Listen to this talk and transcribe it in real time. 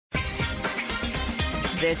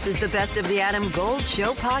This is the Best of the Adam Gold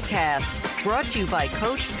Show podcast, brought to you by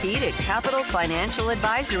Coach Pete at Capital Financial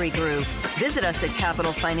Advisory Group. Visit us at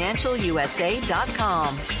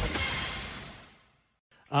capitalfinancialusa.com.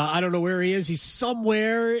 I don't know where he is. He's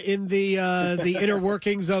somewhere in the inner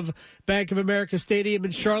workings of Bank of America Stadium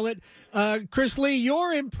in Charlotte. Chris Lee,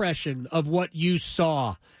 your impression of what you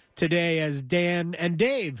saw today as Dan and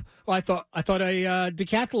Dave. Well, I thought a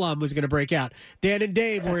decathlon was going to break out. Dan and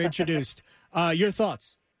Dave were introduced. Your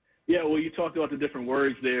thoughts? Yeah, well, you talked about the different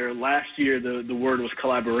words there. Last year, the word was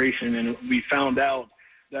collaboration, and we found out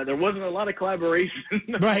that there wasn't a lot of collaboration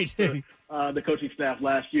right. The coaching staff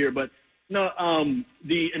last year. But no,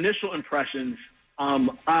 the initial impressions,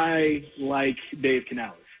 I like Dave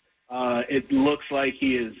Canales. It looks like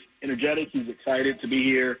he is energetic. He's excited to be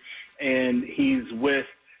here, and he's with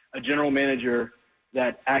a general manager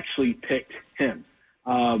that actually picked him.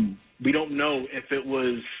 We don't know if it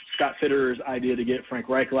was Scott Fitterer's idea to get Frank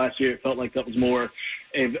Reich last year. It felt like that was more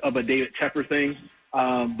of a David Tepper thing.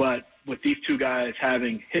 But with these two guys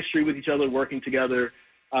having history with each other, working together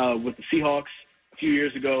with the Seahawks a few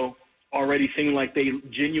years ago, already seeming like they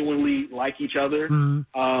genuinely like each other,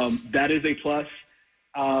 that is a plus.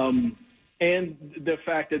 And the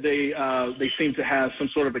fact that they seem to have some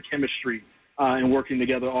sort of a chemistry and working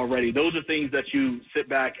together already. Those are things that you sit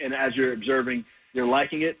back and as you're observing, you're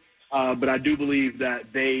liking it. But I do believe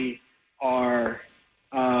that they are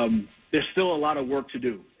there's still a lot of work to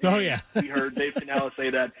do. Oh, yeah. We heard Dave Canales say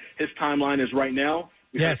that his timeline is right now.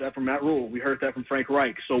 We heard that from Matt Rule. We heard that from Frank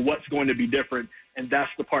Reich. So what's going to be different? And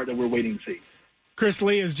that's the part that we're waiting to see. Chris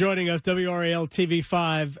Lee is joining us, WRAL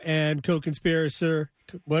TV5 and co-conspirator.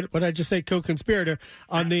 What did I just say? Co-conspirator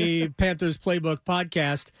on the Panthers Playbook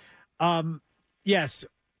podcast. Yes,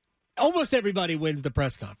 almost everybody wins the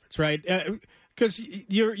press conference, right? Because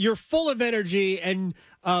you're full of energy, and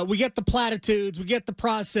we get the platitudes, we get the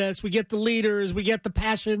process, we get the leaders, we get the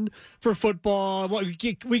passion for football, we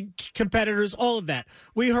competitors, all of that.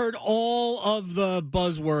 We heard all of the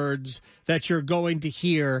buzzwords that you're going to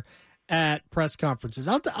hear at press conferences.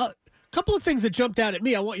 A couple of things that jumped out at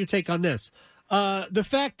me. I want your take on this. The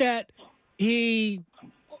fact that he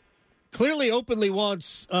clearly openly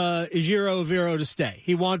wants Ejiro Evero to stay.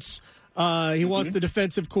 He wants the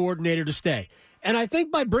defensive coordinator to stay. And I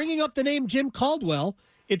think by bringing up the name Jim Caldwell,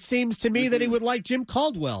 it seems to me that he would like Jim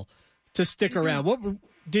Caldwell to stick around. What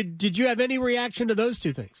did you have any reaction to those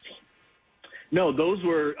two things? No, those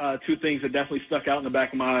were two things that definitely stuck out in the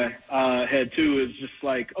back of my head, too, is just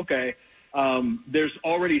like, okay, there's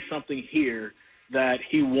already something here that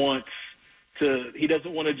he wants to – he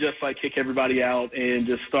doesn't want to just, like, kick everybody out and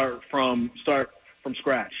just start from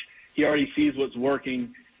scratch. He already sees what's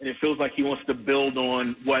working, and it feels like he wants to build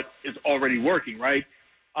on what is already working, right?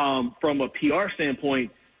 From a PR standpoint,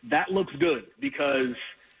 that looks good because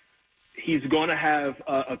he's going to have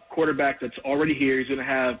a quarterback that's already here. He's going to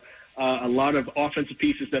have a lot of offensive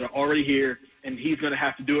pieces that are already here, and he's going to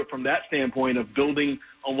have to do it from that standpoint of building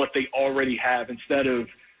on what they already have instead of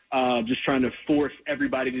just trying to force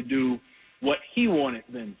everybody to do what he wanted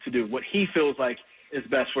them to do, what he feels like is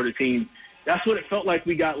best for the team. That's what it felt like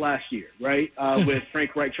we got last year, right, with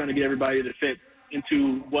Frank Reich trying to get everybody to fit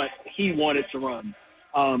into what he wanted to run.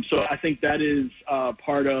 So I think that is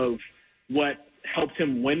part of what helped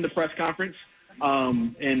him win the press conference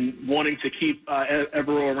and wanting to keep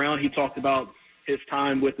Evero around. He talked about his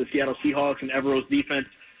time with the Seattle Seahawks and Evero's defense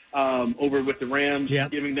over with the Rams,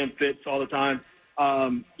 giving them fits all the time.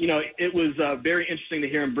 It was very interesting to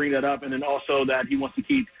hear him bring that up, and then also that he wants to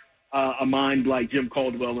keep a mind like Jim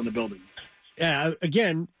Caldwell in the building. Yeah,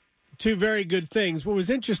 again, two very good things. What was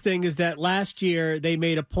interesting is that last year they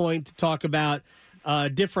made a point to talk about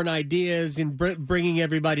different ideas and bringing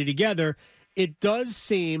everybody together. It does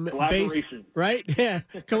seem collaboration, right? Yeah,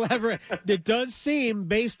 collaborate. It does seem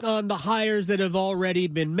based on the hires that have already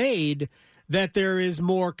been made that there is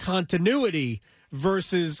more continuity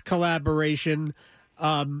versus collaboration.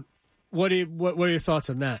 What are your thoughts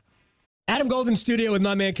on that? Adam Golden studio with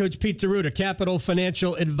my man, Coach Pete D'Arruda, Capital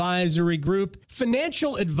Financial Advisory Group.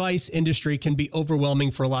 Financial advice industry can be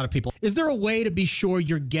overwhelming for a lot of people. Is there a way to be sure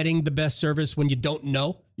you're getting the best service when you don't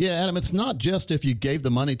know? Yeah, Adam, it's not just if you gave the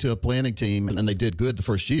money to a planning team and they did good the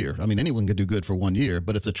first year. I mean, anyone can do good for 1 year,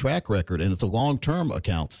 but it's a track record and it's a long-term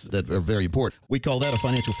accounts that are very important. We call that a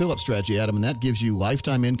financial fill-up strategy, Adam, and that gives you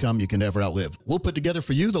lifetime income you can never outlive. We'll put together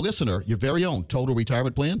for you, the listener, your very own total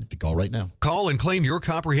retirement plan if you call right now. Call and claim your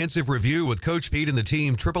comprehensive review with Coach Pete and the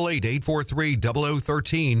team,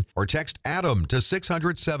 888-843-0013, or text ADAM to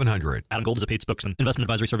 600-700. Adam Gold is a paid spokesman. Investment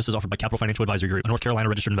advisory services offered by Capital Financial Advisory Group, a North Carolina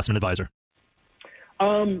registered investment advisor.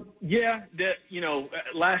 Yeah,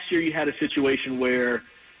 last year you had a situation where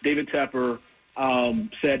David Tepper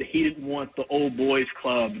said he didn't want the old boys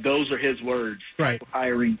club. Those are his words. Right.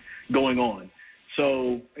 Hiring going on.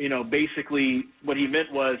 So, basically what he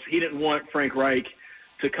meant was he didn't want Frank Reich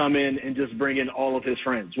to come in and just bring in all of his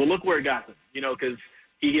friends. Well, look where it got them, because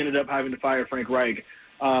he ended up having to fire Frank Reich,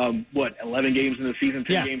 11 games into the season,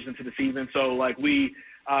 10 games into the season. So,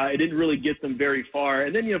 it didn't really get them very far.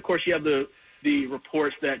 And then, of course, you have the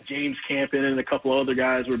reports that James Campen and a couple other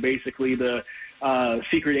guys were basically the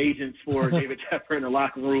secret agents for David Tepper in the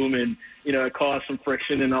locker room, and, it caused some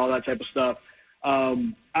friction and all that type of stuff.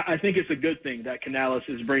 I think it's a good thing that Canales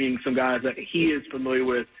is bringing some guys that he is familiar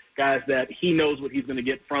with, guys that he knows what he's going to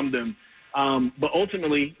get from them. But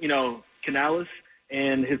ultimately, Canales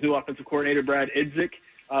and his new offensive coordinator, Brad Idzik,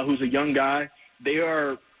 who's a young guy, they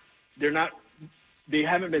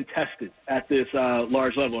haven't been tested at this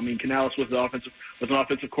large level. I mean, Canales was an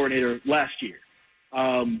offensive coordinator last year.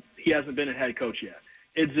 He hasn't been a head coach yet.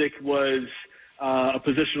 Idzik was a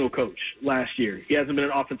positional coach last year. He hasn't been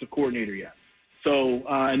an offensive coordinator yet. So,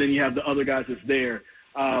 and then you have the other guys that's there.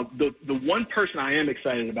 The one person I am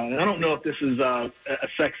excited about, and I don't know if this is a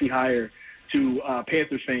sexy hire to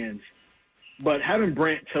Panthers fans, but having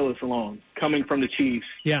Brant Tillis along, coming from the Chiefs,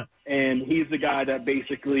 and he's the guy that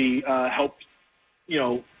basically helped,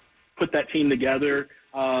 put that team together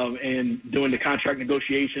and doing the contract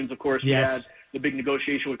negotiations. Of course, we had the big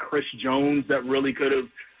negotiation with Chris Jones that really could have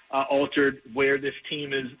altered where this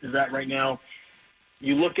team is at right now.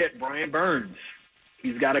 You look at Brian Burns.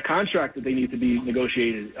 He's got a contract that they need to be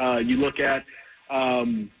negotiated. You look at,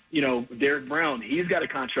 Derek Brown. He's got a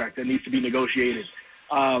contract that needs to be negotiated.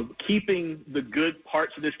 Keeping the good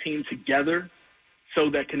parts of this team together so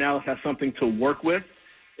that Canales has something to work with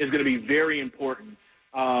is going to be very important.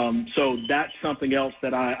 So that's something else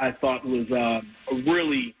that I thought was a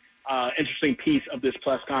really interesting piece of this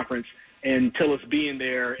press conference, and Tillis being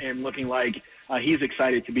there and looking like he's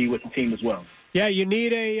excited to be with the team as well. Yeah, you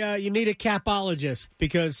need a capologist,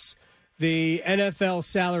 because the NFL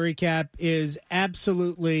salary cap is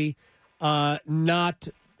absolutely not.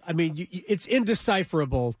 I mean, it's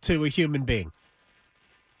indecipherable to a human being.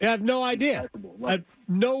 I have no idea.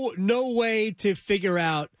 No way to figure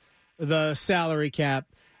out the salary cap.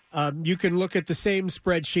 You can look at the same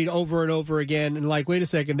spreadsheet over and over again, and wait a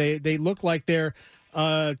second, they look like they're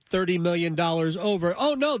 $30 million over.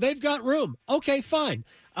 Oh no, they've got room. Okay, fine.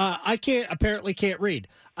 I apparently can't read.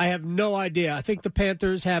 I have no idea. I think the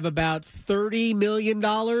Panthers have about $30 million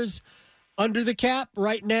under the cap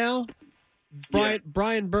right now.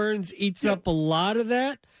 Brian Burns eats up a lot of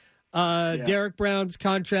that. Derek Brown's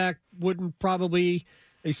contract wouldn't probably,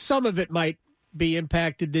 some of it might be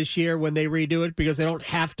impacted this year when they redo it, because they don't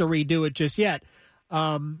have to redo it just yet.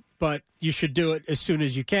 But you should do it as soon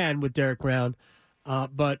as you can with Derek Brown.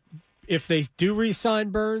 But if they do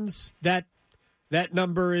re-sign Burns, that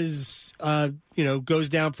number is, goes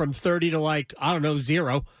down from 30 to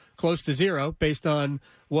 0, close to 0, based on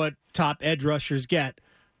what top edge rushers get.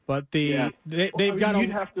 But they've got. You'd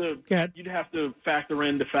have to factor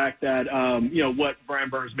in the fact that what Brian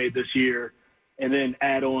Burns made this year, and then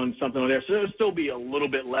add on something on there. So there'll still be a little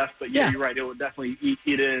bit left. But you're right. It will definitely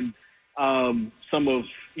eat in some of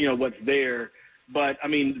what's there. But I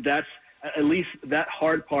mean, that's at least that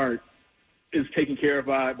hard part is taken care of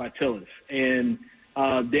by Tillis and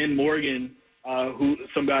Dan Morgan, who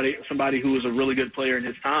somebody who was a really good player in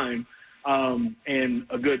his time. And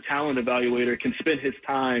a good talent evaluator can spend his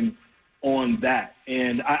time on that.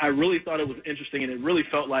 And I really thought it was interesting, and it really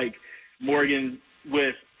felt like Morgan,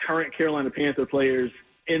 with current Carolina Panther players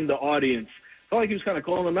in the audience, felt like he was kind of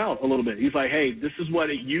calling them out a little bit. He's like, hey, this is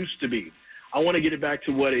what it used to be. I want to get it back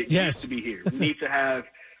to what it used to be here. We need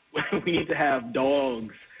to have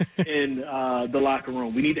dogs in the locker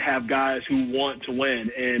room. We need to have guys who want to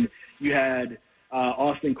win. And you had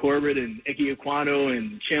Austin Corbett and Ike Ekwonu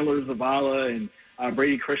and Chandler Zavala and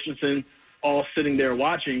Brady Christensen all sitting there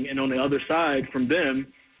watching. And on the other side from them,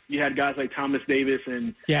 you had guys like Thomas Davis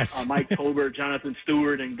and Mike Tolbert, Jonathan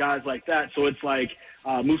Stewart, and guys like that. So it's like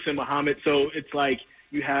Musa Muhammad. So it's like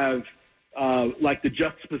you have the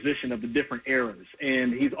juxtaposition of the different eras.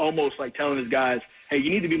 And he's almost like telling his guys, hey, you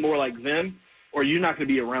need to be more like them or you're not going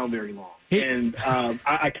to be around very long. And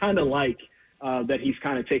I kind of like that he's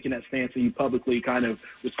kind of taking that stance, and he publicly kind of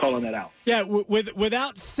was calling that out. Yeah,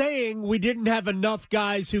 without saying we didn't have enough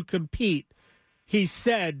guys who compete, he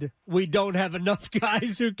said we don't have enough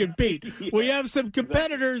guys who compete. We have some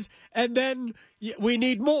competitors, and then we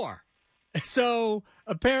need more. So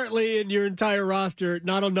apparently in your entire roster,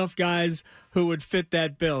 not enough guys who would fit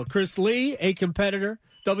that bill. Chris Lee, a competitor,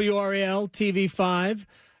 WRAL TV5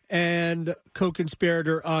 and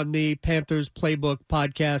co-conspirator on the Panthers Playbook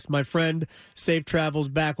podcast. My friend, safe travels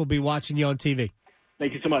back. We'll be watching you on TV.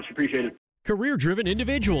 Thank you so much. Appreciate it. Career-driven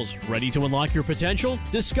individuals ready to unlock your potential?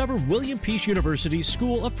 Discover William Peace University's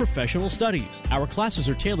School of Professional Studies. Our classes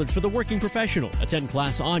are tailored for the working professional. Attend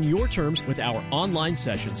class on your terms with our online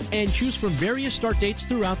sessions and choose from various start dates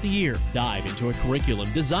throughout the year. Dive into a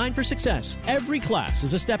curriculum designed for success. Every class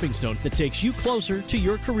is a stepping stone that takes you closer to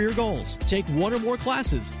your career goals. Take one or more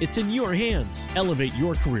classes. It's in your hands. Elevate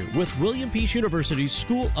your career with William Peace University's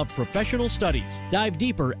School of Professional Studies. Dive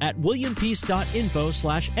deeper at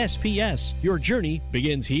williampeace.info/SPS. Your journey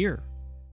begins here.